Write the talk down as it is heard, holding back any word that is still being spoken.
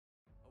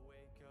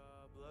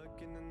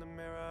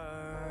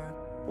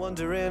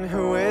Wondering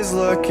who is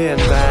looking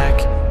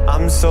back.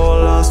 I'm so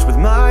lost with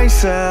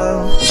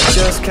myself,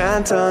 just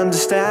can't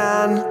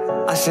understand.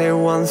 I say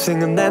one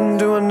thing and then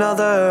do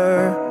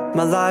another.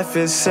 My life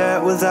is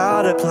set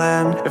without a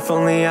plan. If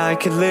only I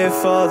could live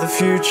for the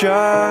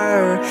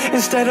future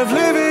instead of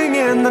living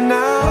in the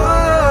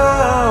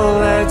now.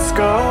 Let's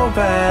go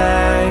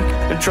back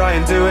and try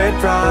and do it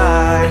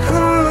right.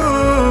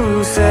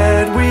 Who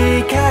said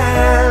we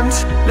can't?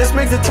 Let's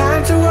make the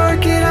time to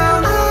work it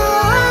out.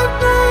 I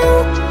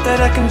know that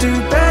I can do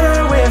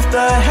better with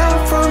the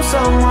help from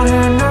someone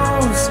who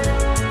knows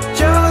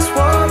just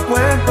what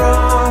went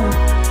wrong.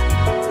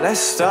 Let's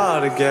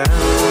start again.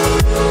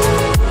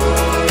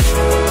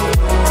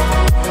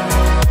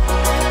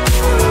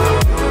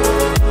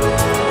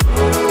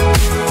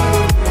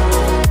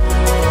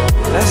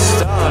 Let's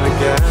start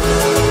again.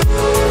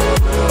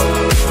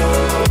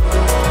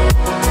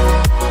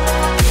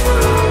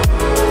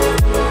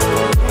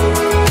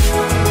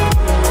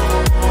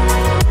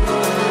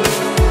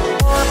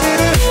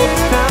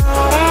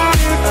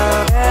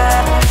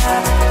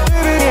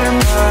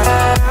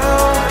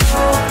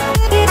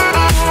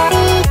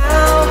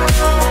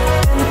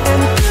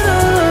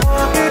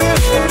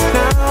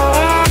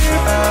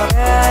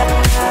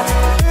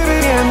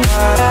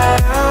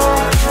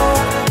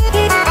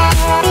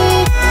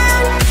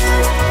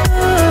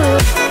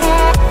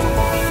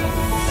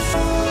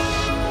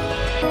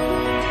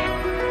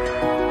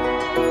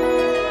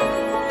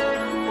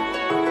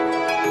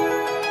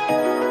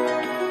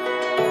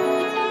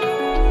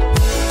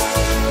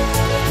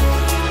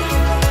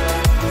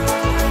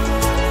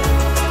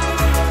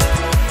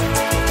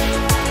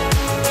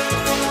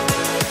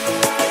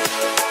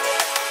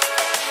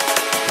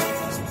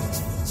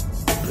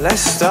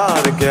 Let's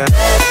start again.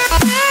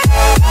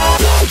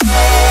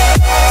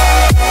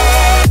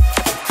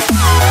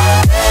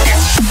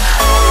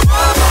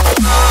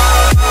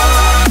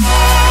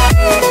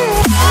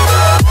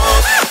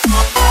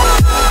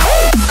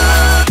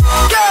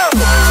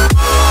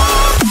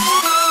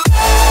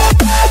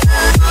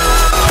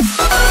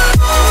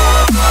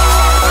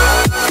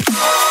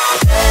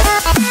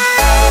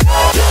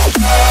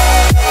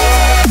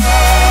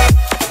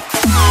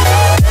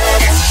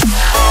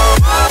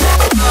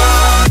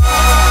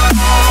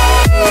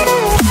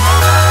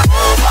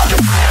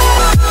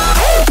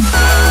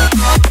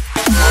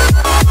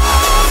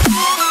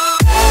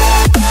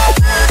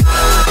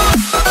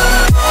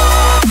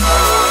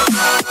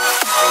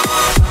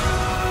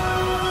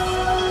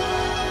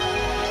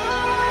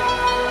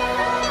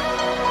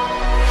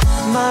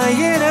 My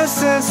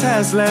innocence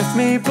has left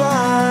me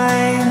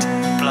blind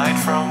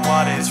from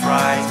what is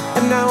right.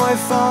 And now I've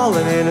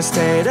fallen in a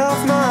state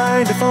of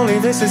mind. If only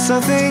this is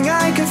something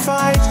I could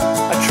fight.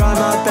 I try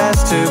my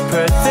best to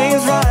put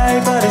things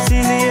right, but it's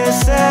easier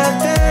said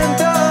than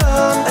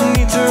done. I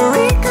need to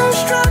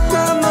reconstruct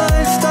my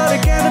mind, start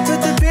again and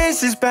put the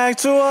pieces back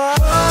to one.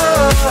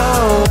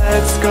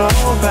 Let's go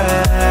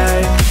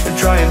back and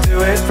try and do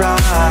it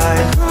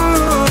right.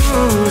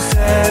 Who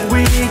said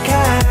we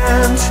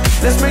can't?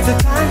 Let's make the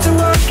time to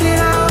work it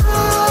out.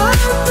 I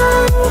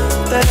know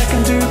that I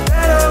can do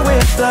better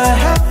with the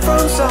help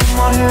from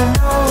someone who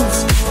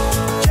knows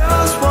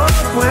just what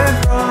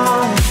went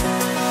wrong.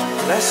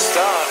 Let's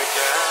start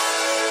again.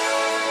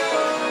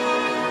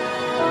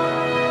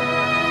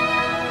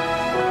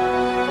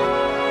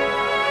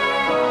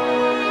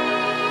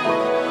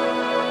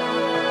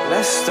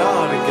 Let's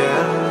start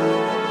again.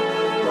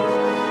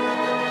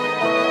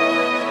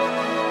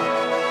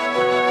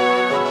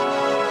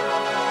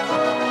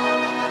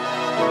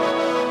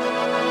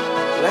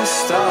 Let's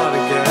start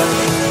again.